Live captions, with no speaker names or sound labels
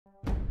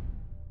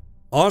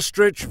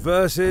Ostrich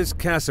vs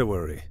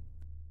cassowary.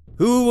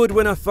 Who would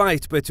win a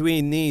fight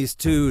between these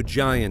two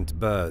giant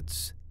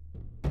birds?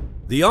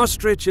 The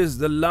ostrich is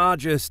the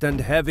largest and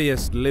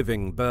heaviest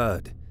living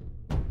bird.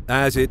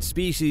 As its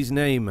species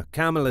name,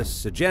 Camel,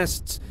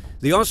 suggests,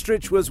 the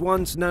ostrich was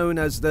once known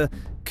as the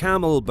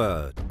camel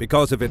bird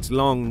because of its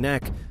long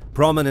neck,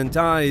 prominent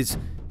eyes,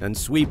 and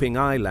sweeping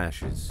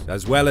eyelashes,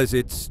 as well as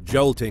its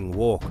jolting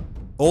walk.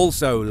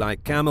 Also,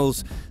 like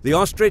camels, the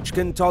ostrich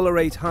can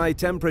tolerate high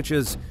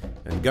temperatures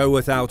and go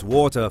without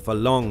water for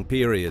long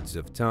periods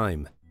of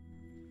time.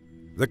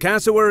 The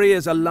cassowary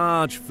is a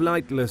large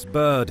flightless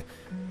bird,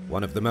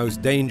 one of the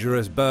most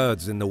dangerous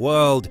birds in the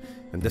world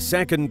and the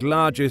second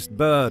largest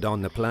bird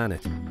on the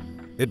planet.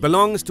 It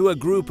belongs to a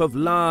group of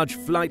large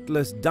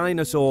flightless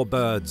dinosaur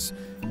birds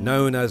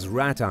known as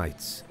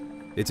ratites.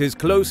 It is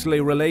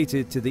closely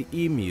related to the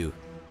emu.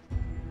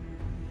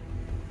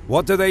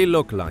 What do they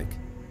look like?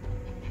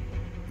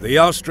 The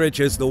ostrich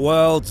is the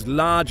world's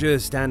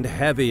largest and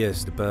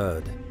heaviest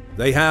bird.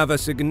 They have a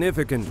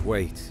significant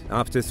weight,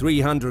 up to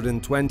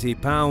 320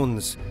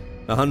 pounds,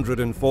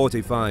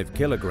 145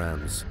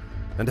 kilograms,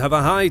 and have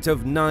a height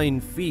of 9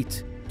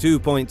 feet,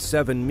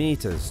 2.7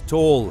 meters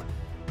tall,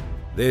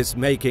 this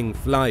making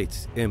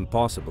flight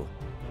impossible.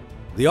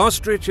 The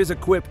ostrich is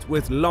equipped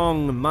with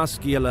long,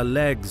 muscular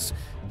legs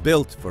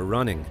built for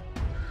running.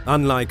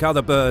 Unlike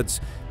other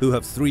birds who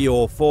have 3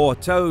 or 4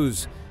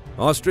 toes,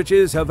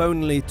 ostriches have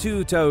only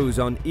 2 toes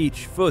on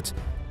each foot,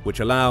 which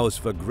allows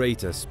for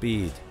greater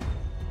speed.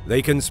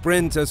 They can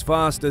sprint as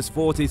fast as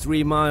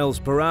 43 miles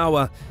per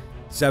hour,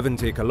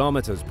 70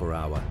 kilometers per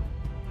hour.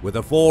 With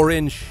a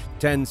 4-inch,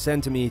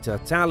 10-centimeter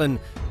talon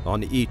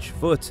on each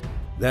foot,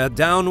 their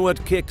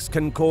downward kicks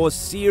can cause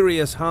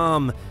serious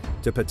harm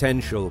to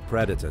potential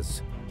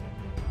predators.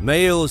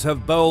 Males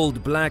have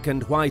bold black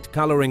and white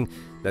coloring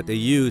that they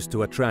use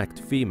to attract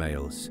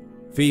females.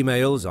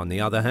 Females, on the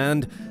other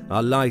hand,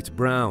 are light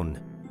brown.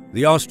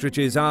 The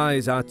ostrich's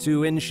eyes are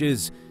 2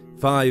 inches,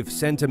 5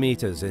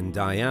 centimeters in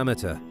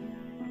diameter,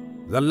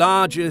 the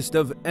largest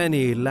of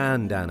any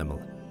land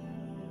animal.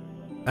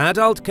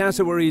 Adult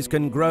cassowaries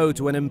can grow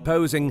to an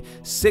imposing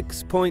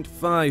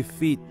 6.5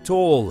 feet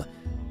tall,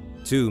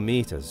 2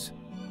 meters.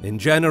 In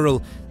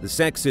general, the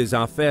sexes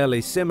are fairly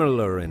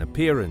similar in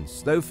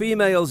appearance, though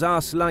females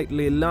are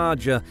slightly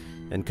larger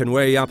and can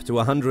weigh up to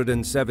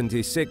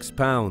 176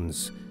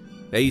 pounds,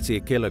 80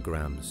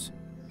 kilograms.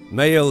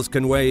 Males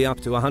can weigh up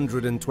to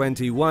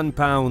 121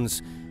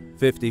 pounds,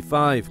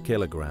 55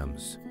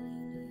 kilograms.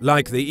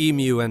 Like the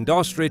emu and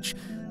ostrich,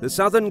 the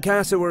southern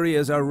cassowary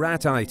is a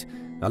ratite,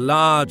 a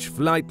large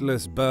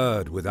flightless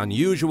bird with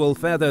unusual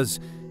feathers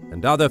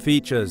and other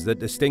features that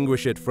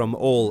distinguish it from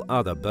all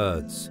other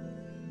birds.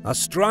 A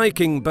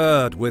striking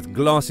bird with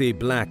glossy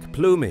black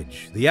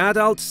plumage, the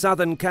adult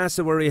southern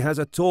cassowary has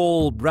a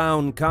tall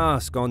brown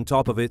casque on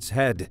top of its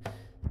head,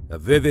 a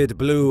vivid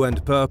blue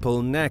and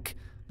purple neck,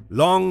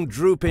 long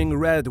drooping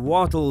red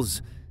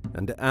wattles,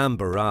 and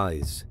amber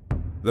eyes.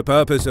 The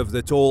purpose of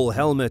the tall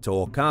helmet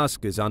or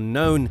casque is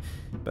unknown,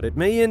 but it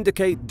may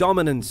indicate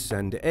dominance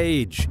and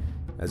age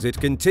as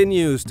it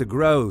continues to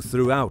grow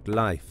throughout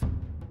life.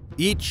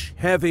 Each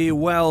heavy,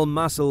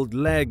 well-muscled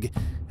leg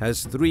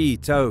has 3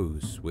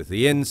 toes, with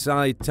the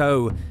inside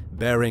toe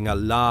bearing a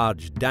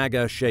large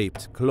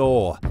dagger-shaped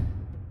claw,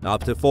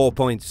 up to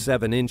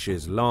 4.7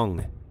 inches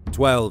long,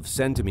 12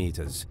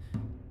 centimeters,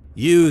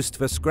 used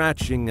for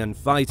scratching and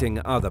fighting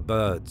other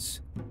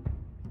birds.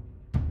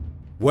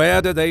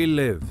 Where do they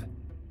live?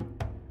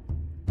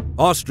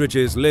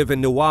 Ostriches live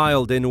in the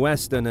wild in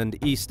Western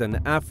and Eastern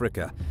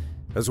Africa,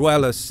 as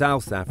well as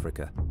South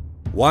Africa.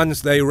 Once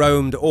they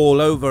roamed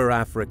all over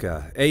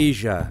Africa,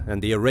 Asia,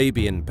 and the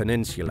Arabian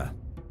Peninsula.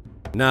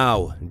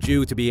 Now,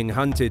 due to being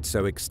hunted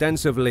so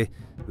extensively,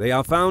 they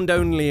are found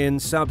only in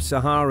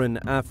sub-Saharan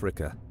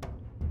Africa.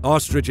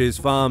 Ostriches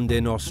farmed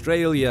in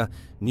Australia,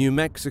 New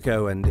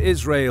Mexico, and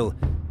Israel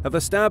have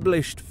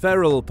established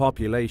feral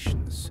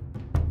populations.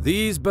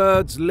 These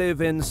birds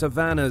live in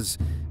savannas,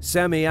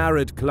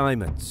 semi-arid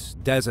climates,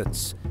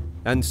 deserts,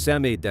 and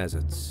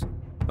semi-deserts.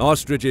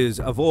 Ostriches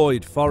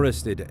avoid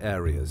forested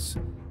areas.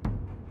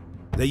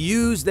 They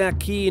use their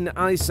keen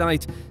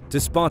eyesight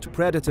to spot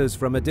predators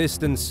from a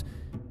distance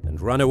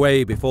and run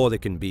away before they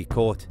can be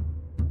caught.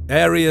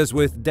 Areas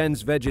with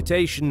dense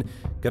vegetation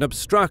can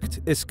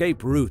obstruct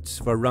escape routes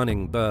for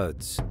running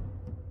birds.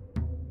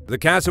 The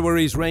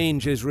cassowary's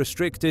range is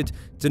restricted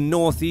to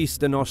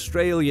northeastern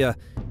Australia,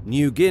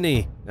 New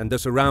Guinea, and the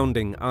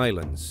surrounding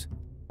islands.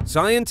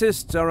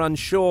 Scientists are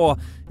unsure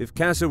if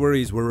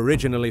cassowaries were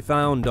originally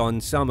found on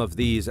some of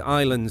these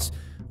islands,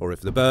 or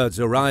if the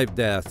birds arrived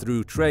there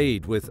through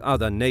trade with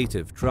other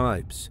native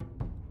tribes.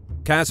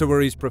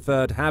 Cassowaries'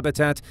 preferred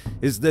habitat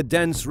is the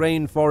dense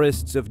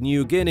rainforests of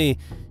New Guinea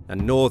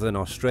and northern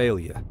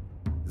Australia.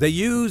 They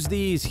use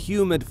these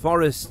humid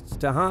forests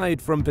to hide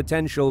from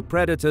potential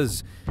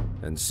predators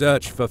and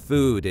search for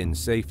food in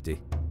safety.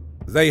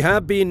 They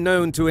have been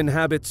known to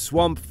inhabit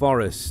swamp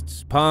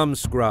forests, palm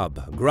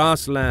scrub,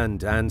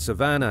 grassland, and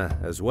savanna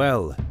as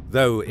well,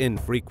 though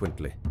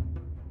infrequently.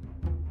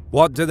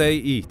 What do they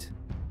eat?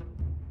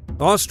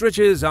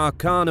 Ostriches are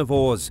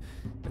carnivores,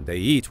 and they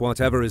eat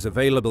whatever is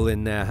available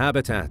in their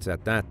habitat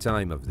at that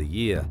time of the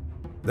year.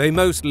 They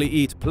mostly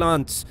eat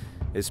plants,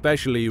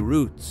 especially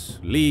roots,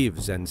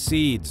 leaves, and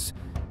seeds,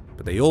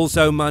 but they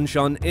also munch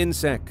on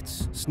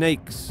insects,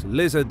 snakes,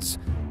 lizards,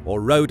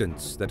 or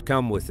rodents that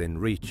come within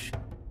reach.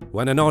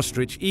 When an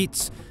ostrich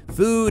eats,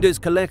 food is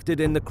collected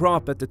in the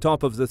crop at the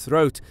top of the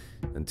throat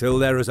until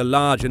there is a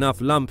large enough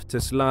lump to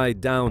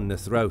slide down the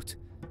throat.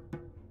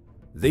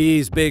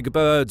 These big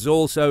birds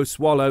also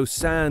swallow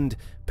sand,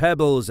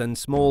 pebbles, and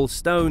small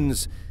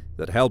stones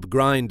that help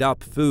grind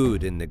up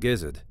food in the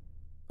gizzard.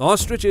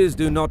 Ostriches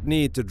do not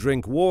need to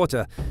drink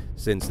water,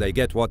 since they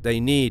get what they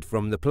need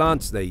from the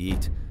plants they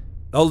eat,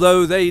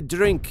 although they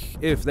drink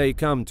if they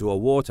come to a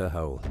water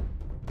hole.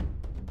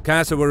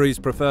 Cassowaries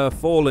prefer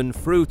fallen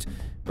fruit,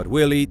 but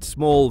will eat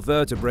small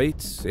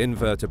vertebrates,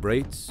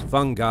 invertebrates,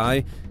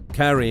 fungi,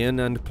 carrion,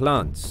 and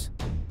plants.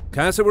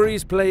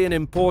 Cassowaries play an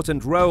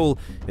important role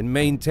in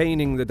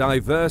maintaining the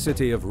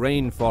diversity of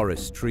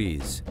rainforest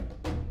trees.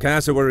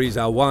 Cassowaries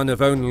are one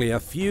of only a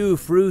few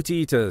fruit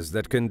eaters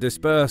that can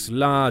disperse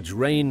large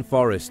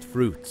rainforest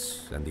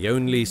fruits, and the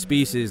only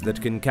species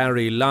that can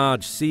carry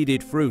large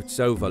seeded fruits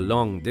over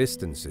long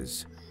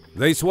distances.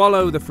 They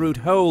swallow the fruit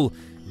whole,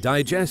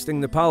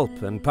 digesting the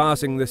pulp and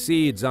passing the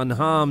seeds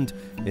unharmed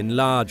in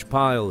large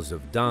piles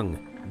of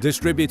dung,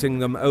 distributing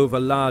them over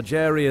large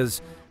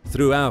areas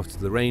throughout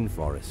the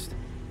rainforest.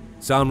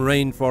 Some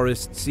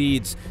rainforest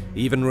seeds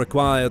even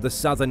require the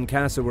southern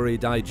cassowary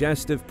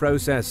digestive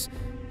process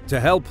to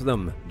help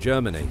them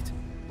germinate.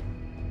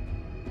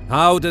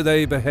 How do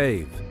they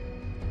behave?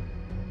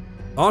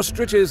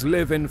 Ostriches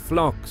live in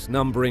flocks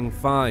numbering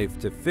 5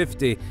 to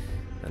 50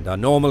 and are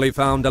normally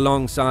found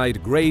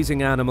alongside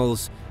grazing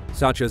animals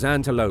such as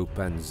antelope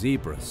and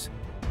zebras.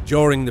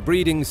 During the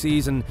breeding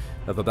season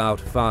of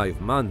about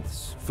 5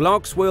 months,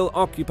 flocks will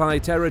occupy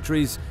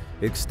territories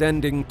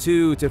extending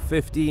 2 to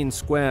 15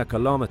 square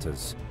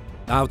kilometers.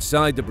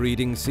 Outside the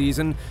breeding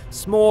season,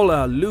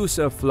 smaller,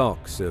 looser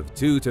flocks of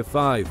 2 to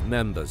 5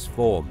 members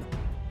form.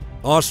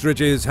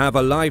 Ostriches have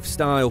a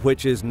lifestyle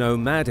which is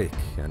nomadic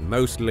and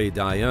mostly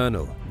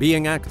diurnal,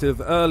 being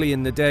active early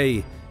in the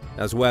day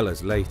as well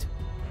as late.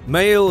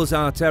 Males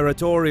are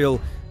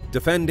territorial,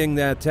 defending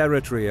their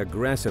territory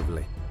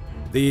aggressively.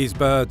 These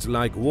birds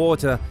like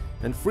water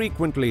and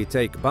frequently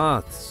take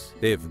baths,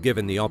 if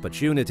given the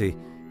opportunity,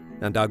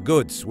 and are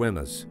good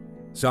swimmers.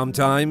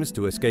 Sometimes,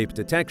 to escape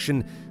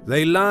detection,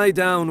 they lie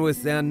down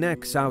with their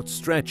necks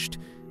outstretched,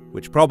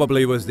 which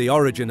probably was the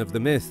origin of the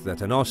myth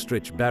that an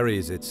ostrich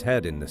buries its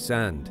head in the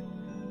sand.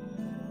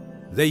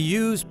 They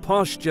use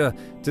posture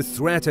to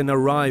threaten a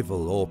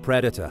rival or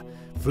predator,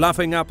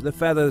 fluffing up the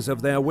feathers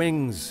of their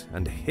wings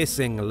and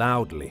hissing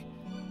loudly.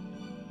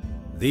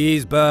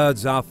 These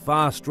birds are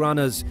fast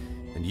runners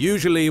and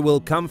usually will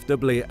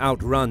comfortably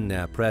outrun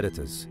their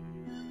predators.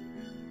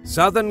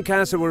 Southern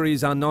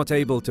cassowaries are not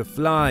able to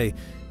fly,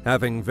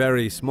 having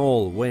very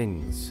small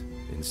wings.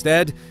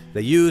 Instead,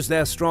 they use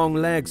their strong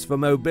legs for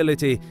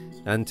mobility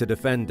and to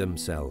defend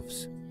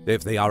themselves.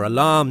 If they are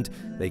alarmed,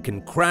 they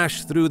can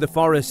crash through the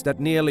forest at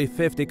nearly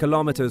 50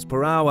 kilometers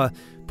per hour,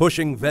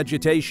 pushing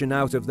vegetation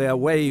out of their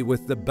way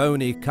with the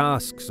bony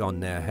casques on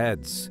their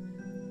heads.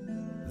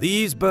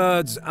 These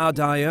birds are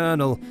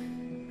diurnal.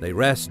 They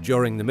rest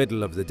during the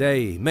middle of the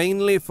day,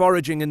 mainly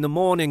foraging in the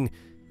morning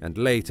and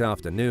late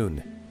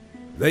afternoon.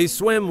 They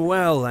swim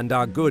well and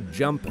are good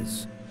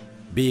jumpers.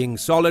 Being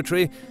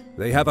solitary,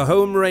 they have a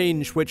home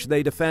range which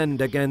they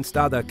defend against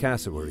other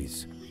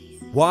cassowaries.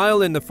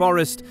 While in the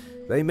forest,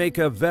 they make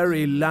a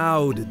very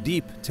loud,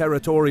 deep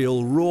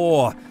territorial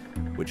roar,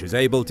 which is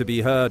able to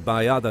be heard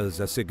by others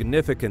a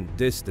significant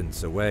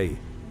distance away.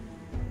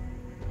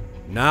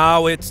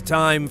 Now it's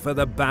time for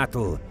the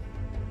battle.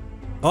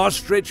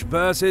 Ostrich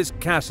versus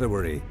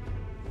cassowary.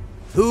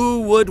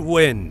 Who would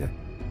win?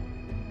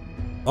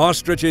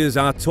 Ostriches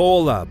are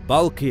taller,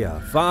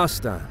 bulkier,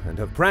 faster, and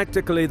have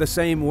practically the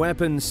same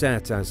weapon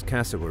set as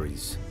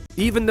cassowaries.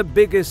 Even the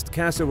biggest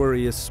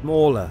cassowary is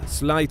smaller,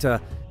 slighter,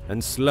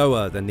 and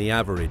slower than the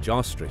average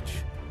ostrich.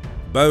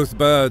 Both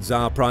birds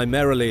are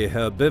primarily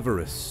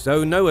herbivorous,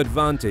 so no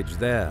advantage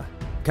there.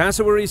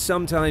 Cassowaries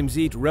sometimes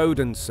eat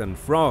rodents and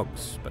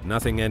frogs, but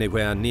nothing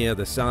anywhere near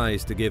the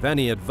size to give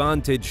any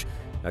advantage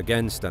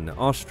against an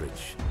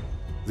ostrich.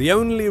 The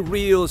only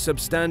real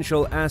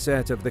substantial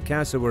asset of the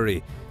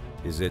cassowary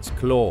is its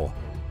claw,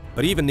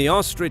 but even the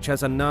ostrich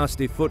has a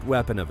nasty foot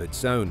weapon of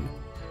its own.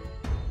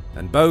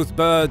 And both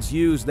birds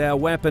use their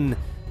weapon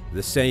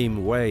the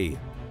same way,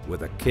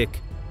 with a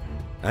kick.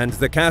 And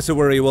the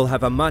cassowary will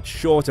have a much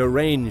shorter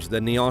range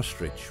than the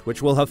ostrich,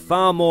 which will have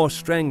far more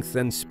strength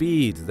and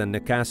speed than the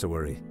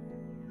cassowary.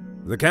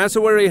 The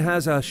cassowary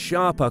has a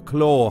sharper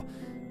claw,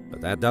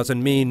 but that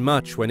doesn't mean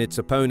much when its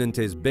opponent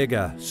is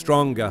bigger,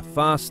 stronger,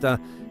 faster,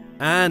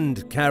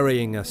 and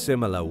carrying a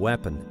similar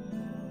weapon.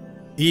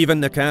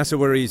 Even the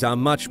cassowaries are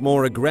much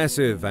more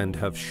aggressive and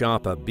have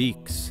sharper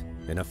beaks.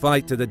 In a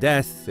fight to the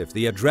death, if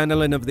the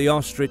adrenaline of the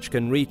ostrich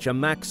can reach a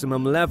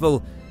maximum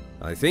level,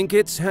 I think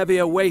its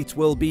heavier weight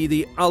will be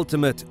the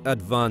ultimate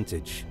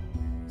advantage.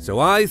 So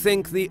I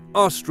think the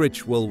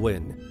ostrich will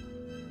win.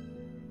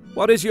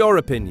 What is your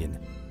opinion?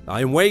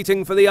 I am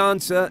waiting for the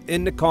answer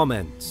in the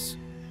comments.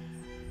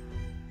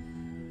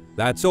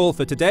 That's all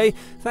for today.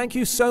 Thank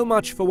you so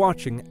much for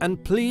watching,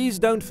 and please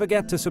don't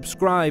forget to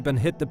subscribe and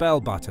hit the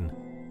bell button.